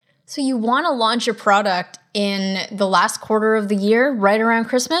So you want to launch your product in the last quarter of the year, right around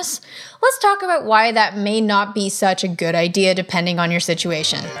Christmas? Let's talk about why that may not be such a good idea depending on your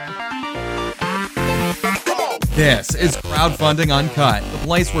situation. This is Crowdfunding Uncut, the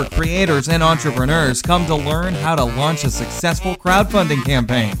place where creators and entrepreneurs come to learn how to launch a successful crowdfunding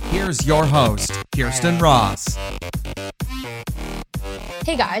campaign. Here's your host, Kirsten Ross.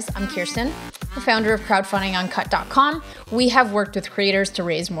 Hey guys, I'm Kirsten, the founder of crowdfundinguncut.com. We have worked with creators to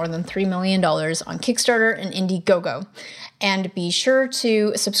raise more than $3 million on Kickstarter and Indiegogo. And be sure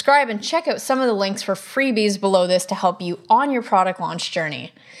to subscribe and check out some of the links for freebies below this to help you on your product launch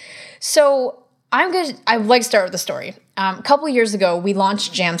journey. So I would like to start with the story. A couple years ago, we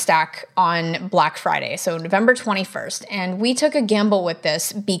launched Jamstack on Black Friday, so November 21st. And we took a gamble with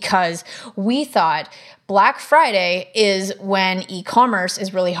this because we thought Black Friday is when e-commerce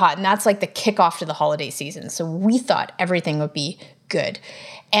is really hot. And that's like the kickoff to the holiday season. So we thought everything would be good.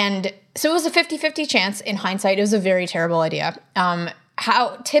 And so it was a 50-50 chance. In hindsight, it was a very terrible idea.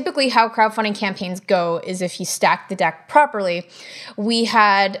 How crowdfunding campaigns go is if you stack the deck properly. We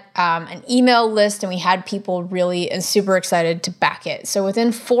had an email list and we had people really super excited to back it. So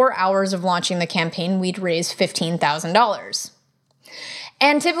within 4 hours of launching the campaign, we'd raised $15,000.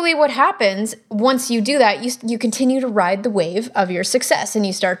 And typically what happens once you do that, you continue to ride the wave of your success and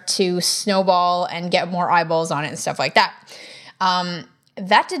you start to snowball and get more eyeballs on it and stuff like that.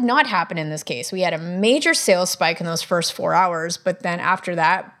 That did not happen in this case. We had a major sales spike in those first 4 hours, but then after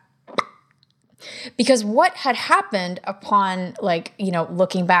that, because what had happened upon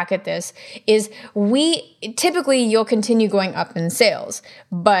looking back at this is you'll continue going up in sales,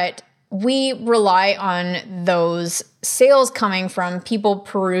 but we rely on those sales coming from people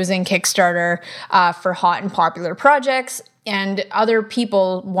perusing Kickstarter for hot and popular projects and other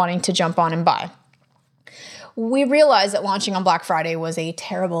people wanting to jump on and buy. We realized that launching on Black Friday was a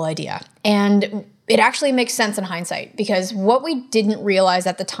terrible idea. And it actually makes sense in hindsight because what we didn't realize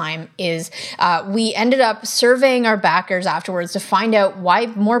at the time is we ended up surveying our backers afterwards to find out why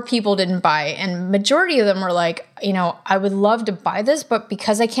more people didn't buy. And majority of them were like, I would love to buy this, but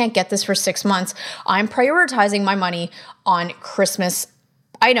because I can't get this for 6 months, I'm prioritizing my money on Christmas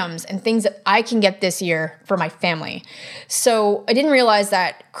items and things that I can get this year for my family. So I didn't realize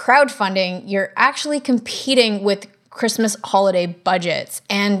that crowdfunding, you're actually competing with Christmas holiday budgets.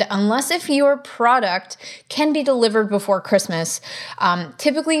 And unless if your product can be delivered before Christmas,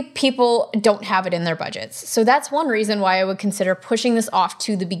 typically people don't have it in their budgets. So that's one reason why I would consider pushing this off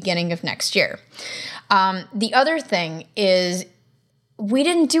to the beginning of next year. The other thing is we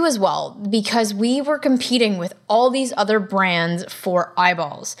didn't do as well because we were competing with all these other brands for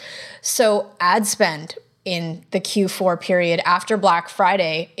eyeballs. So ad spend in the Q4 period after Black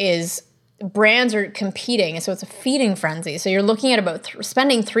Friday is brands are competing. And so it's a feeding frenzy. So you're looking at about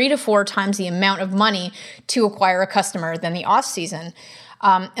spending 3 to 4 times the amount of money to acquire a customer than the off season.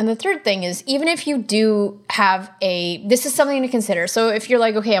 And the third thing is, even if you do have this is something to consider. So if you're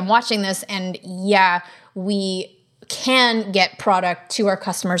like, okay, I'm watching this and we can get product to our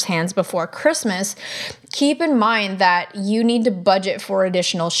customers' hands before Christmas, keep in mind that you need to budget for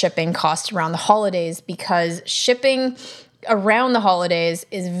additional shipping costs around the holidays because shipping around the holidays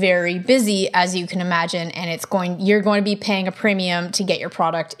is very busy, as you can imagine, and you're going to be paying a premium to get your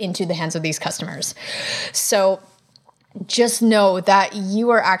product into the hands of these customers. So just know that you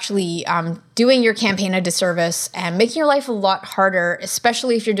are actually doing your campaign a disservice and making your life a lot harder,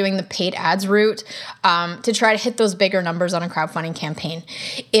 especially if you're doing the paid ads route, to try to hit those bigger numbers on a crowdfunding campaign.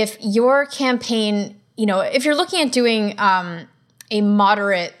 If your campaign, if you're looking at doing a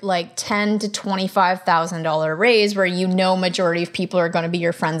moderate like $10,000 to $25,000 raise where majority of people are going to be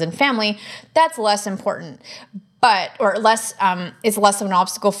your friends and family, that's less important. It's less of an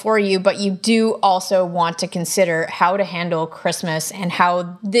obstacle for you, but you do also want to consider how to handle Christmas and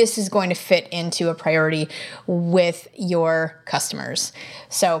how this is going to fit into a priority with your customers.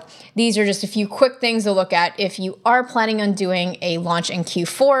 So these are just a few quick things to look at if you are planning on doing a launch in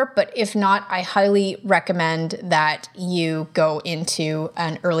Q4, but if not, I highly recommend that you go into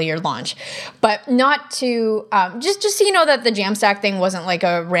an earlier launch. But not to, just so you know that the Jamstack thing wasn't like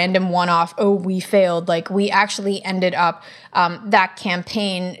a random one-off, we failed. Like we actually ended up that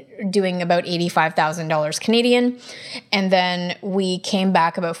campaign doing about $85,000 Canadian. And then we came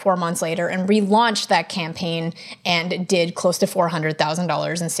back about 4 months later and relaunched that campaign and did close to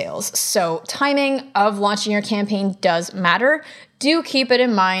 $400,000 in sales. So timing of launching your campaign does matter. Do keep it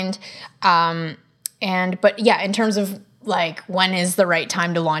in mind. In terms of like when is the right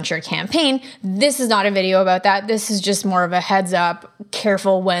time to launch your campaign, this is not a video about that. This is just more of a heads up,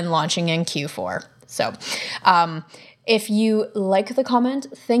 careful when launching in Q4. So If you like the comment,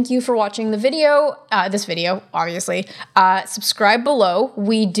 thank you for watching the video, this video, obviously. Subscribe below.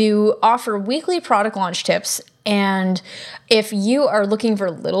 We do offer weekly product launch tips. And if you are looking for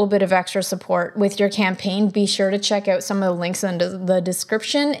a little bit of extra support with your campaign, be sure to check out some of the links in the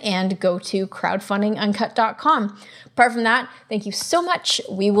description and go to crowdfundinguncut.com. Apart from that, thank you so much.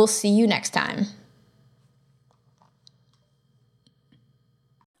 We will see you next time.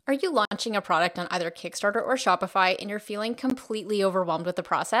 Are you launching a product on either Kickstarter or Shopify and you're feeling completely overwhelmed with the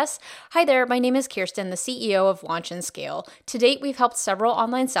process? Hi there, my name is Kirsten, the CEO of Launch and Scale. To date, we've helped several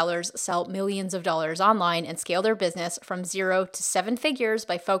online sellers sell millions of dollars online and scale their business from 0 to 7 figures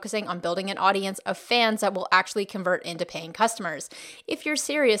by focusing on building an audience of fans that will actually convert into paying customers. If you're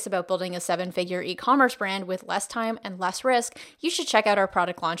serious about building a 7-figure e-commerce brand with less time and less risk, you should check out our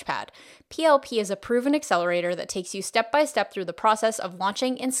product Launchpad. PLP is a proven accelerator that takes you step by step through the process of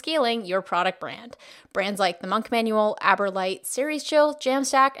launching and scaling your product brand. Brands like the Monk Manual, AberLite, Series Chill,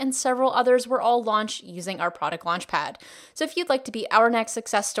 Jamstack, and several others were all launched using our product Launchpad. So if you'd like to be our next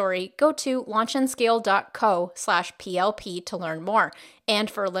success story, go to launchandscale.co/PLP to learn more. And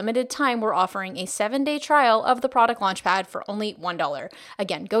for a limited time, we're offering a 7-day trial of the product Launchpad for only $1.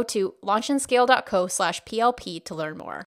 Again, go to launchandscale.co/PLP to learn more.